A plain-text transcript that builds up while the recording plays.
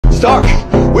dark.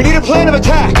 We need a plan of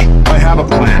attack. I have a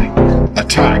plan.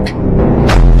 Attack.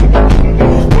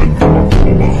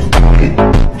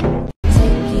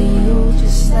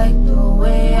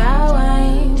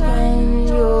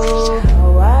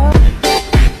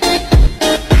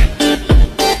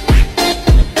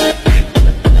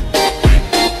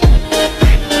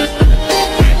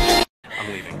 I'm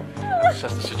leaving.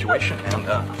 Assess the situation and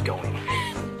going.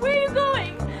 Where are you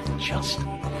going? Just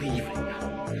leaving.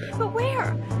 But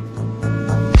where?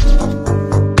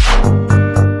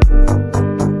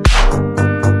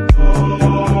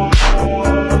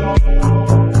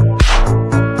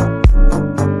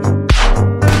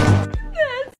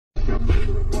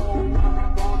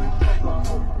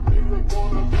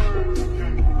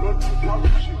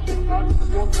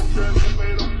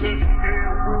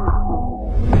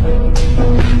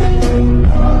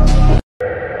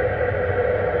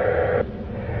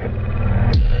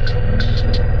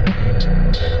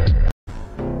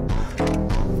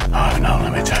 I have no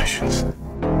limitations.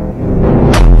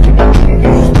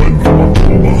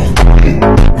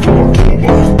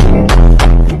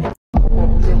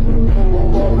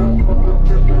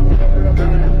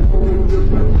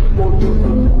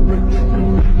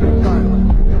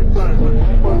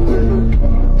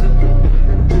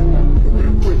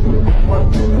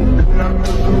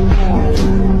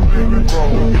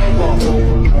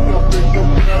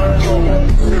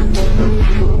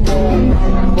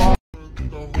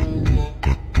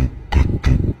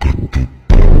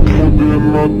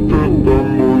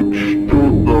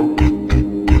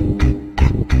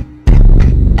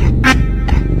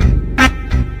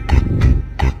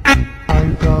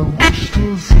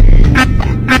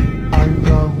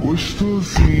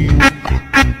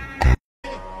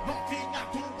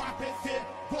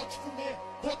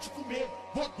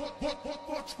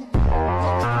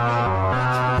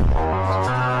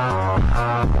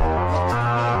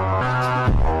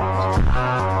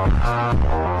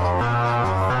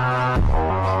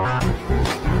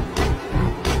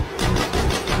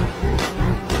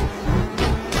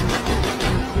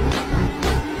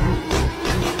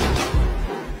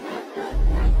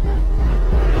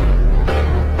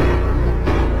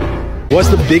 What's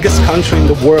the biggest country in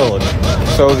the world?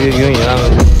 Soviet Union.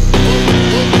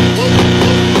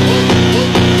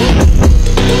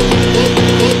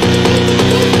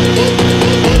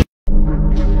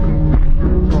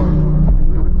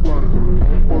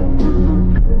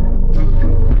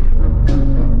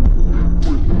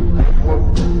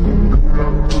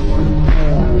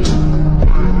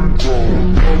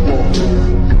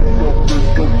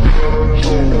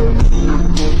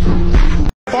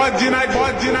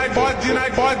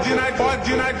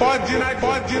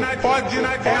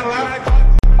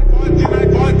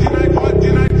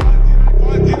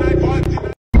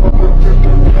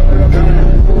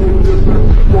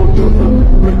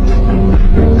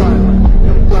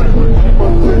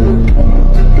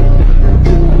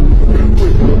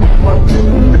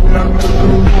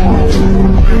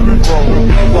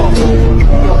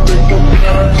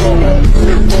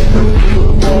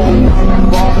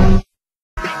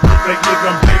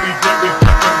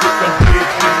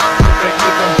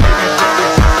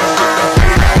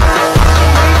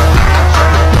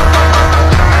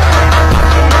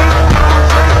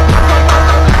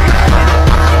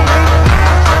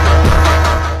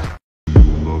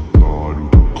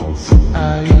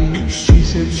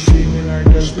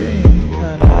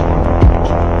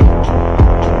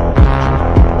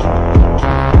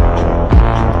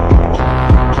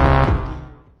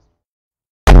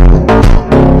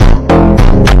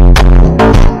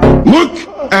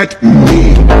 At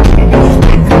me.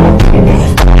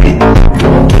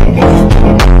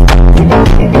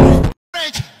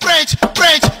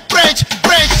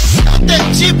 Não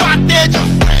tente bater de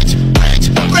frente.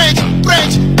 Não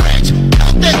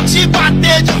tente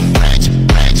bater de frente.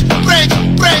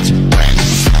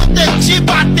 Não tente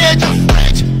bater de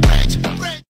frente.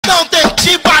 Não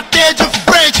tente bater de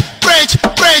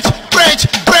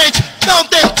frente. Não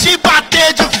tente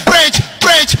bater de frente.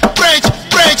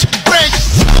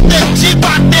 Não tente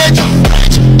bater de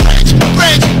frente.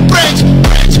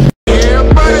 Yeah,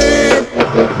 buddy.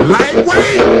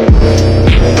 Lightweight.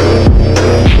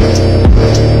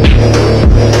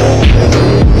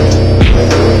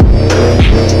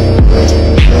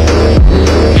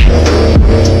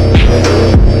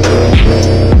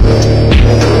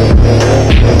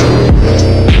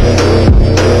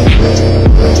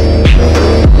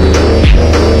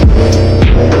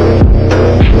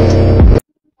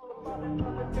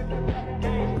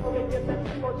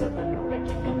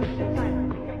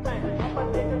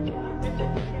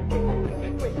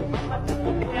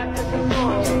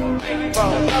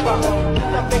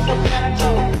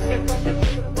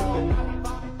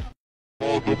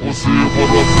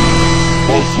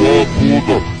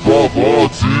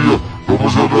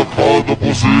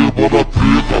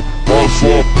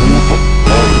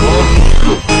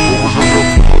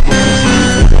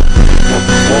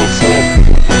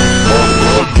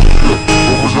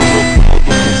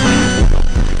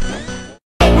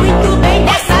 Muito bem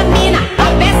dessa mina, a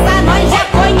peça nós já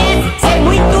conhece. Sei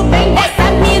muito bem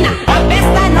dessa mina, a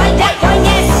peça nós já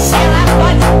conhece. Ela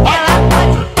pode, ela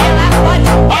pode, ela pode,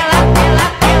 ela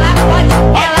pode,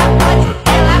 ela pode,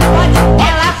 ela pode,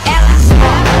 ela pode.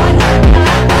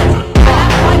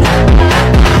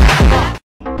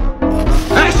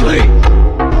 Ashley,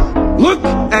 look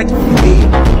at me.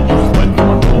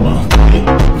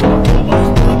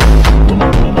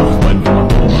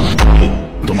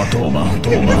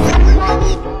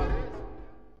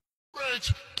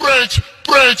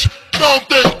 Frente, não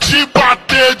tente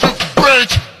bater de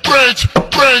frente,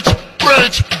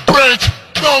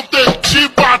 não tente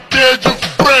bater de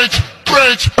frente,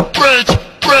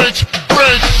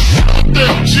 não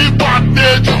tente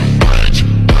bater de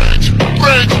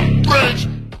frente.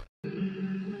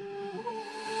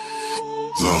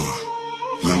 Zara,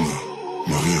 Linda,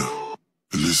 Maria,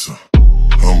 Elisa,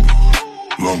 Hamburg,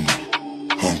 London,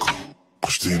 Hong Kong,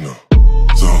 Christina,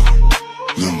 Zara,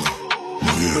 Linda,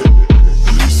 Maria,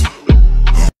 Elisa.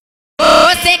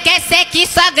 Você quer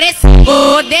sexo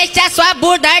agressivo? Deixa sua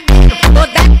bunda ardendo. Vou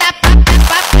dar tapa,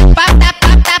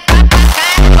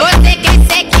 você quer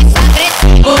sexo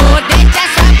agressivo? Deixa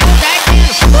sua bunda ardendo. Vou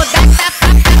dar tapa,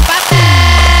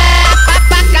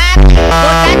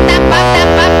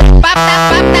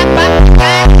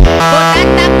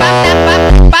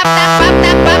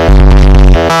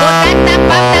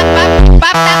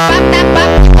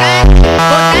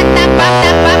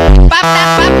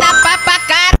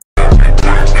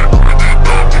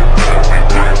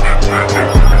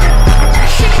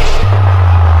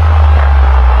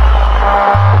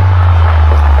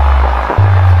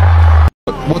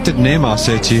 What did Neymar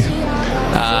say to you?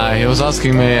 He was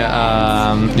asking me,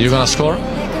 you gonna score?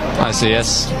 I say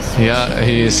yes. Yeah,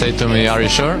 he said to me, are you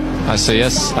sure? I say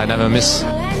yes, I never miss.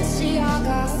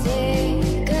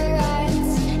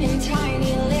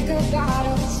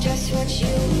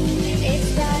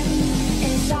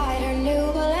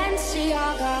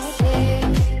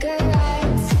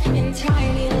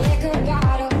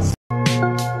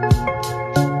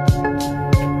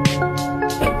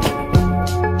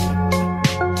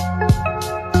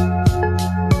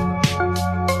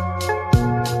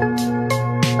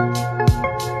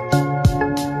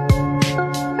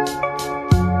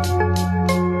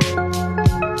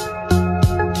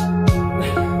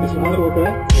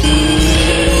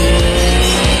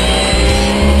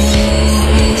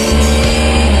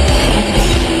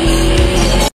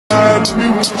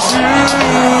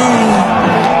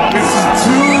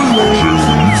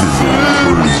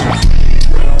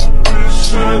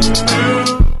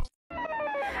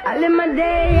 I live my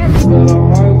day.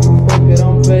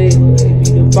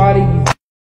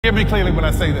 Hear me clearly when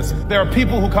I say this. There are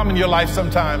people who come in your life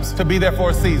sometimes to be there for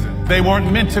a season. They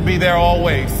weren't meant to be there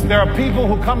always. There are people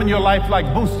who come in your life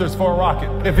like boosters for a rocket.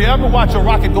 If you ever watch a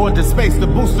rocket go into space, the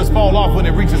boosters fall off when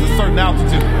it reaches a certain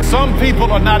altitude. Some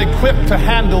people are not equipped to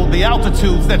handle the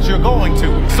altitudes that you're going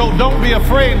to. So don't be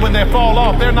afraid when they fall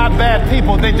off. They're not bad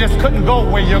people. They just couldn't go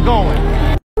where you're going.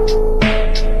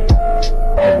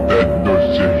 That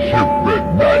notion here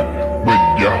at night when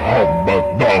you hum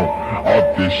along all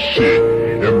this shit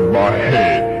in my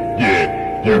head.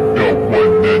 Yeah, you don't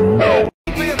wanna know.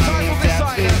 The total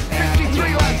decider,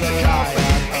 53 laps to come.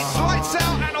 It's lights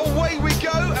out and away we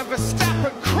go. And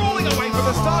Verstappen crawling away from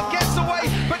the start, gets away,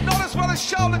 but not as well as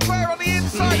Charles Leclerc on the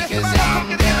inside. Esteban Ocon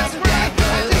gets in the sprint.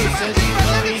 It's about 2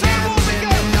 more to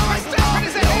go. Verstappen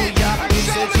is ahead, and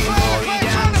Charles Leclerc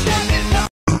trying to find it.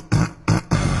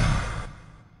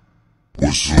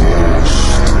 What's lost?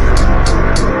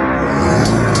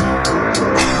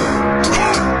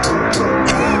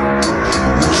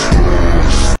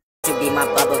 To be my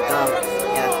bubble gum,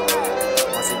 yeah.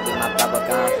 Wants to be my bubble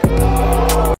gum.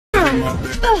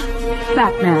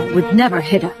 Batman would never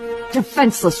hit a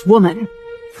defenseless woman.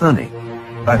 Funny,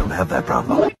 I don't have that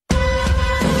problem.